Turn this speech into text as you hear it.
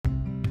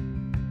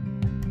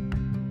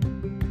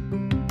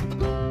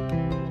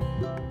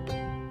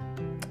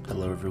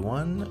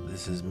everyone.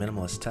 This is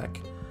Minimalist Tech.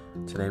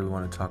 Today we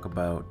want to talk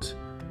about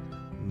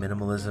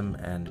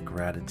minimalism and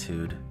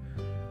gratitude.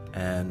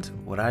 And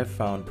what I've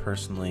found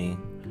personally,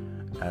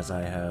 as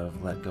I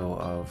have let go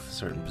of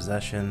certain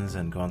possessions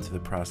and gone through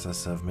the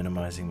process of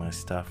minimizing my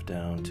stuff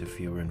down to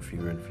fewer and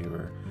fewer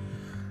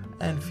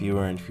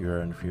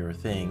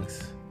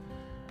things,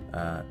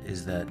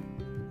 is that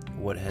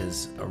what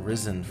has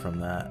arisen from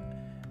that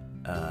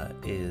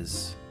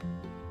is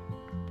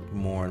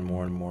more and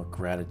more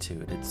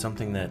gratitude. It's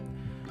something that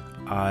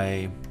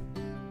I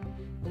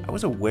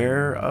was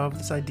aware of,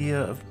 this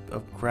idea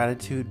of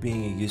gratitude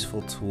being a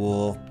useful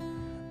tool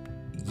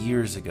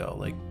years ago,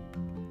 like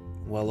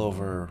well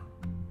over,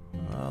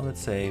 let's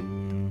say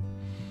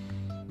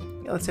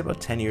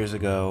about 10 years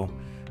ago.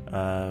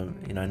 I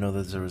know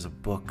that there was a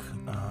book,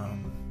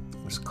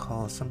 it was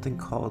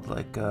called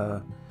like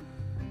it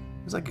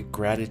was like a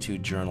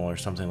gratitude journal or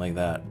something like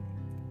that,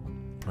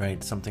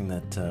 right? Something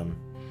that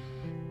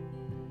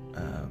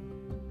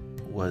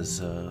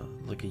was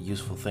like a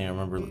useful thing. I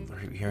remember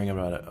hearing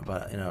about it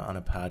on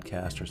a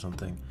podcast or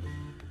something.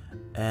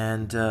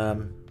 And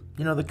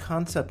the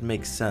concept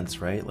makes sense,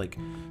 right? Like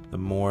the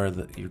more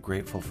that you're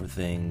grateful for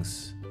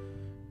things,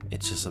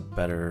 it's just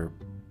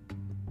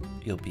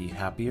you'll be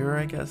happier,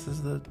 I guess,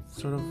 is the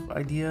sort of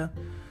idea.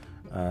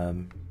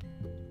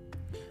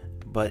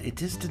 But it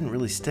just didn't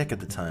really stick at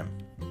the time.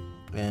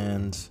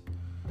 And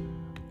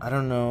I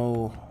don't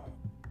know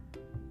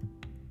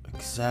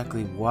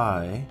exactly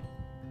why,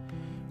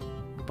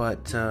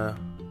 but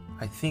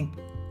I think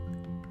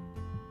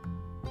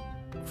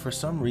for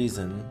some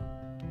reason,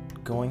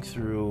 going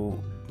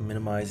through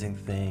minimizing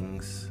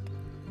things,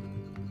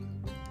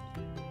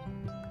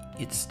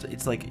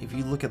 it's like, if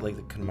you look at like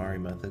the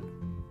KonMari method,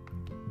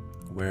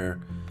 where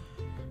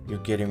you're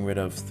getting rid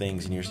of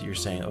things and you're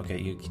saying, okay,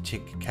 you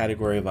take a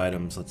category of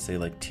items, let's say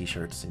like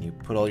t-shirts, and you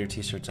put all your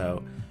t-shirts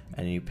out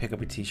and you pick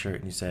up a t-shirt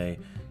and you say,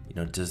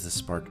 does this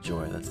spark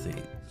joy? That's the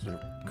sort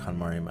of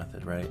KonMari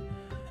method, right?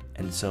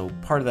 And so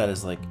part of that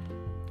is like,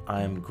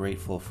 I'm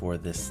grateful for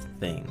this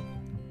thing,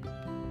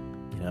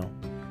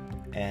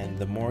 and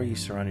the more you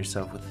surround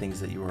yourself with things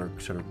that you are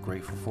sort of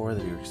grateful for,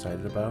 that you're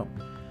excited about,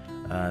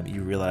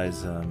 you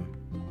realize,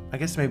 I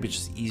guess maybe it's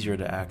just easier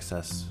to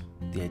access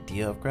the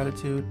idea of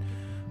gratitude.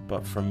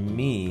 But for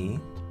me,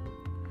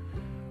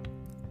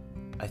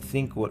 I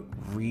think what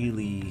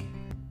really,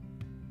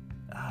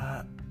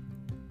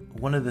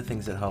 one of the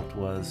things that helped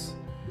was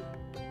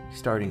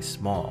starting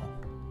small.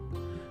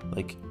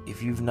 Like,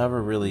 if you've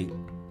never really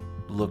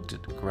looked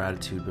at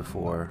gratitude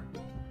before,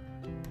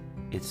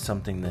 it's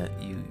something that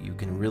you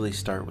can really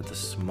start with the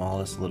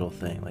smallest little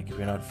thing. Like, if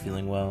you're not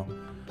feeling well,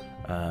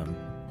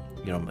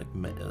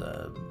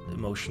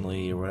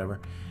 emotionally or whatever,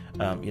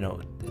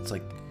 it's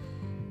like,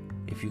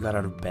 if you got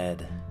out of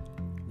bed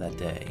that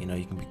day,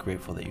 you can be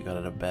grateful that you got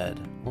out of bed,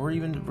 or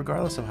even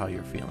regardless of how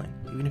you're feeling,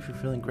 even if you're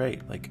feeling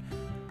great, like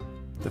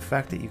the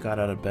fact that you got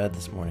out of bed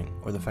this morning,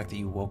 or the fact that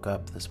you woke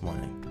up this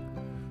morning,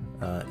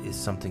 is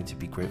something to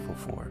be grateful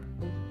for.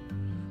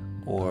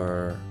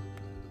 Or,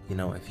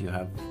 if you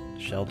have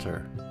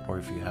shelter, or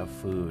if you have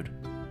food,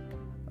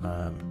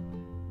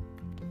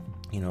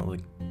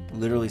 like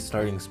literally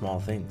starting small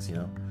things,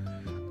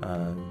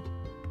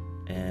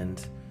 and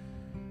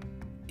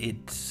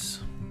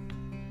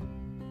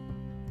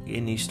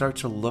you start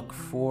to look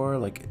for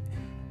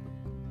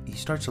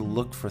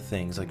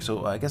things. Like,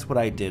 so I guess what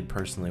I did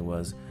personally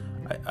was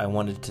I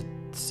wanted to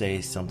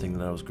say something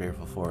that I was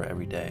grateful for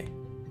every day.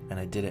 And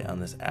I did it on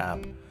this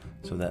app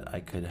so that I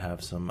could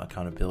have some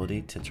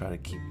accountability to try to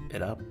keep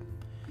it up,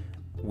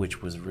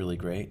 which was really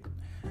great.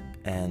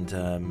 And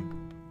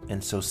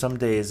so some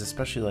days,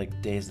 especially like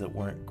days that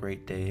weren't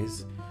great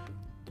days,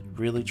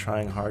 really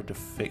trying hard to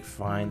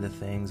find the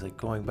things, like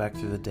going back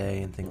through the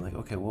day and thinking like,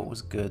 okay, what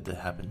was good that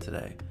happened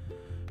today?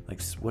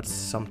 Like, what's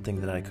something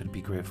that I could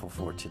be grateful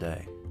for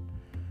today?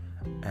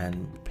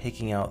 And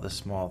picking out the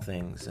small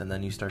things. And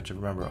then you start to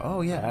remember,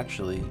 oh yeah,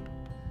 actually,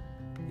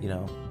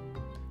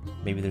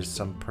 maybe there's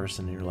some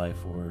person in your life,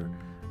 or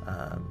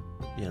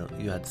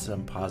you had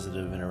some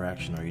positive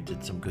interaction, or you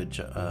did some good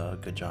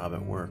job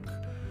at work,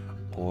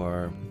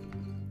 or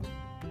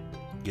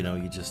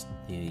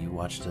you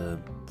watched a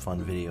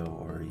fun video,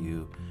 or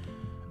you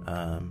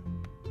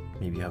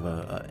maybe you have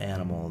a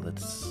animal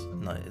that's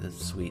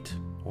sweet,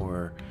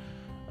 or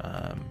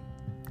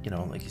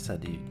like you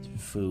said,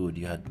 food.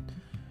 You had,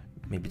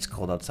 maybe it's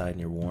cold outside and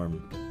you're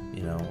warm,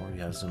 or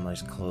you have some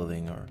nice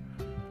clothing, or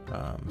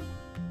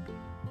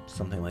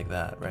something like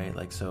that, right?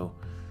 Like, so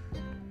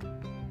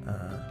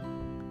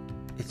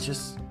it's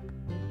just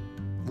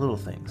little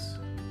things.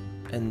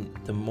 And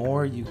the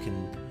more you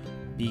can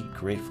be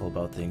grateful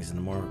about things, and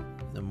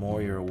the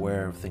more you're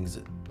aware of things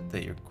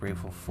that you're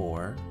grateful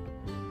for,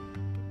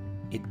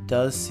 it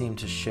does seem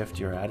to shift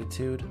your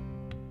attitude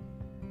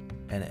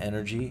and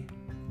energy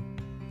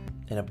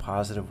in a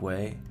positive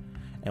way.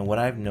 And what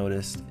I've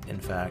noticed, in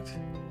fact,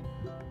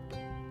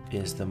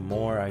 is the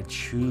more I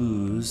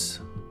choose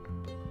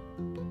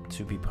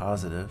to be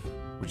positive,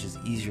 which is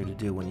easier to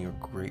do when you're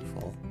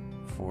grateful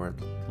for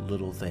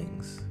little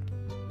things,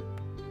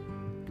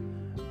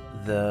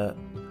 the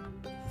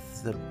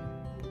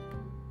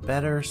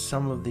better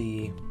some of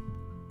the,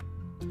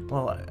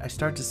 well, I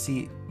start to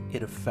see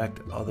it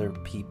affect other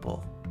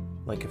people.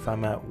 Like if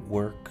I'm at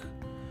work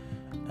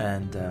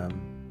and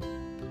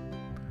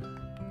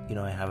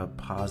I have a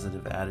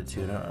positive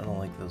attitude. I don't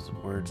like those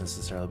words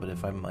necessarily, but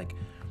if I'm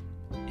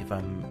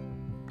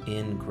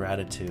in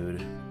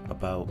gratitude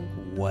about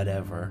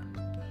whatever,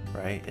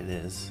 right, it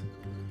is,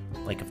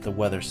 like if the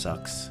weather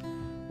sucks,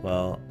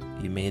 well,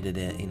 you made it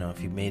in,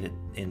 if you made it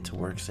into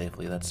work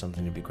safely, that's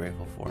something to be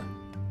grateful for,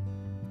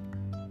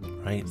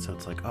 right? So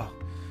it's like, oh,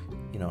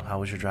 how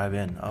was your drive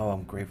in? Oh,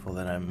 I'm grateful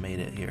that I made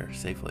it here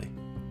safely,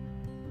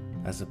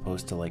 as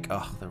opposed to like,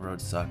 oh, the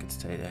roads suck,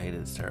 I hate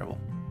it, it's terrible.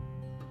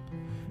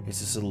 It's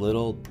just a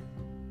little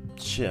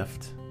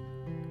shift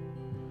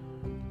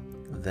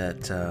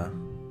that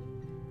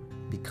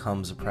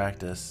becomes a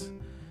practice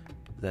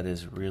that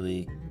is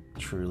really,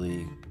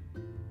 truly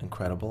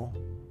incredible,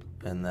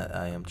 and that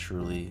I am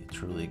truly,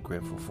 truly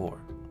grateful for.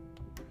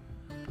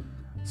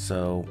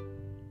 So,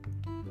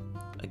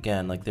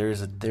 again, like there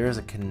is a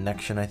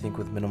connection, I think,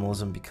 with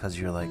minimalism, because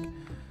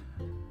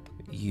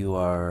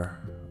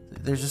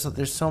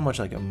there's so much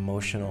like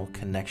emotional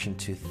connection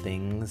to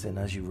things, and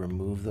as you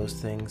remove those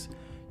things,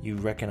 you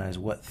recognize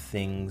what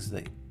things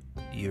that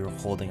you're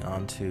holding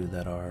on to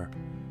that are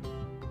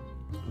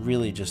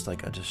really just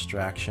like a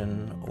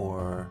distraction,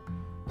 or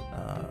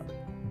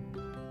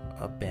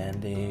a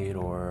band-aid,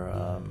 or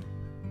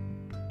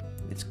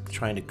it's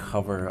trying to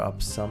cover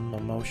up some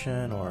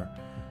emotion or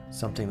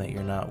something that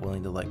you're not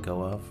willing to let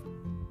go of,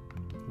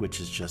 which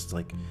is just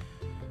like,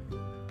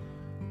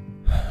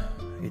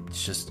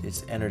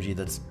 it's energy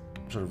that's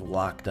sort of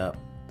locked up,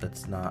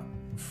 that's not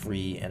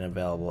free and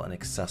available and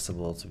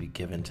accessible to be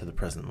given to the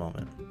present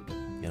moment.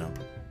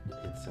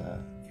 It's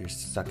you're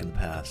stuck in the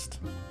past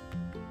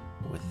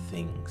with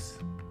things,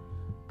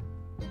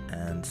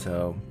 and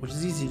so, which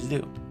is easy to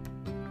do.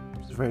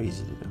 It's very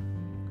easy to do.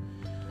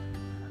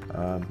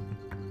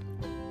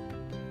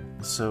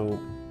 So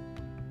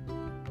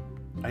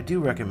I do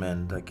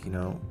recommend,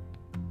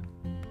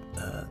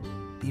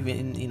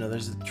 even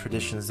there's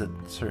traditions that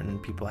certain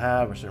people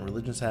have, or certain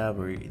religions have,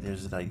 or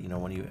there's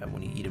when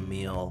you eat a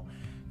meal,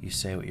 you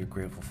say what you're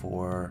grateful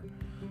for.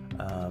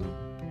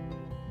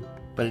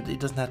 But it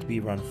doesn't have to be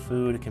around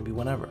food. It can be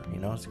whenever,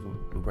 it's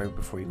right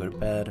before you go to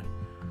bed,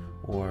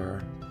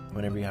 or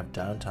whenever you have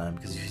downtime.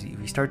 Because if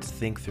you start to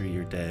think through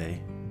your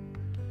day,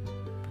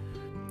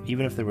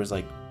 even if there was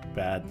like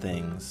bad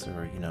things,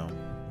 or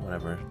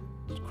whatever,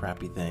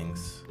 crappy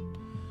things,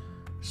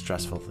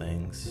 stressful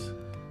things,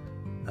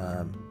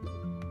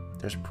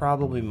 there's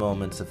probably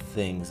moments of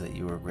things that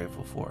you were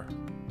grateful for,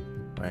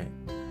 right?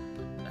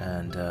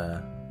 And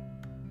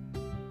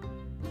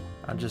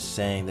I'm just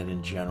saying that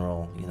in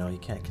general, you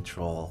can't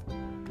control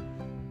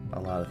a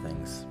lot of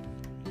things,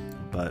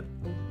 but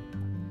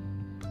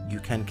you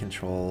can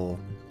control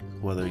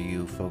whether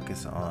you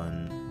focus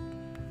on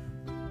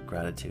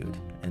gratitude,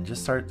 and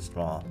just start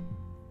small.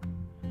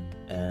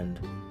 And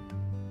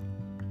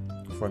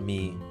for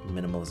me,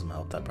 minimalism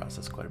helped that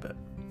process quite a bit,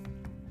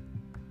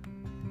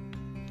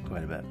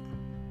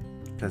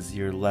 because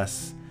you're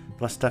less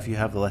stuff you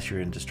have, the less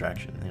you're in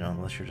distraction,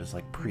 unless you're just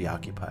like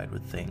preoccupied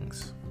with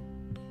things.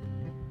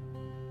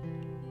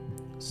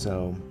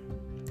 So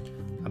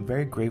I'm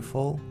very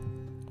grateful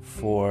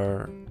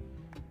for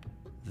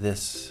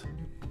this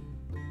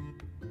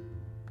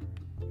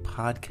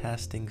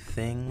podcasting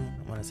thing,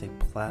 I want to say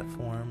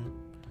platform,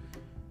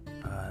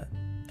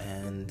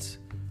 and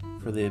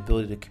for the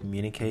ability to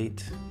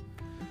communicate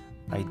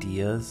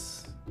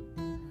ideas,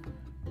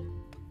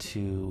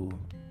 to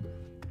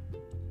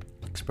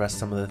express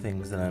some of the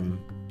things that I'm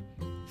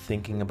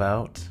thinking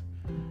about.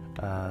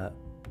 I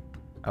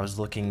was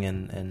looking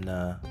and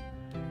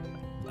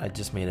I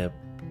just made a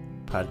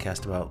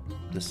podcast about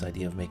this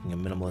idea of making a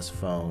minimalist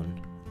phone,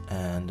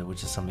 and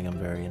which is something I'm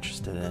very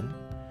interested in.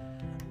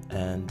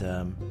 And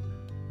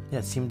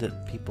it seemed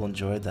that people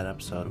enjoyed that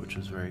episode, which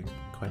was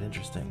quite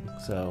interesting.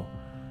 So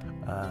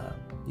I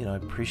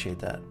appreciate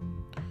that.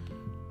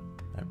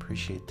 I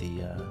appreciate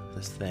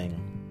this thing.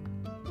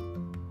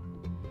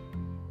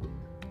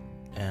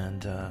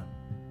 And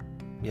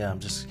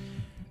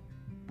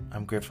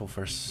I'm grateful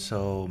for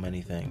so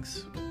many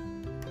things.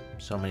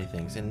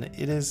 And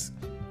it is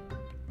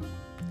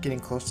getting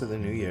close to the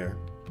new year.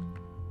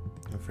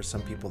 And for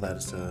some people that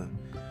is a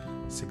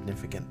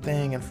significant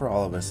thing, and for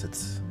all of us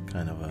it's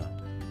kind of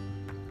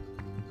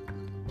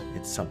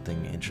it's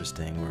something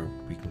interesting where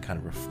we can kind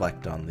of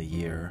reflect on the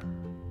year.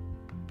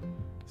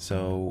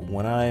 So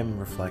when I'm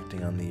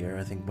reflecting on the year,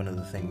 I think one of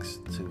the things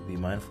to be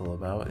mindful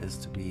about is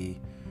to be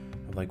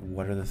like,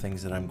 what are the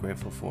things that I'm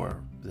grateful for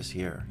this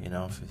year?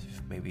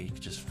 If maybe you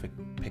could just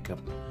pick a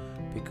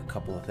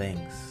couple of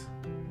things.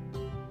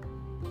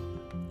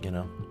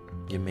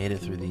 You made it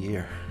through the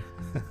year.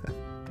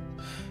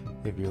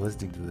 If you're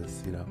listening to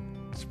this,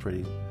 it's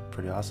pretty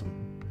awesome.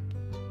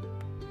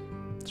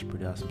 It's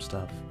pretty awesome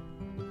stuff.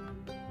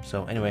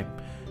 So anyway,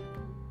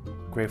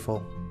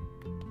 grateful.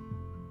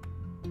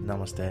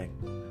 Namaste.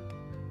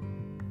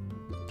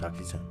 Talk to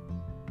you soon.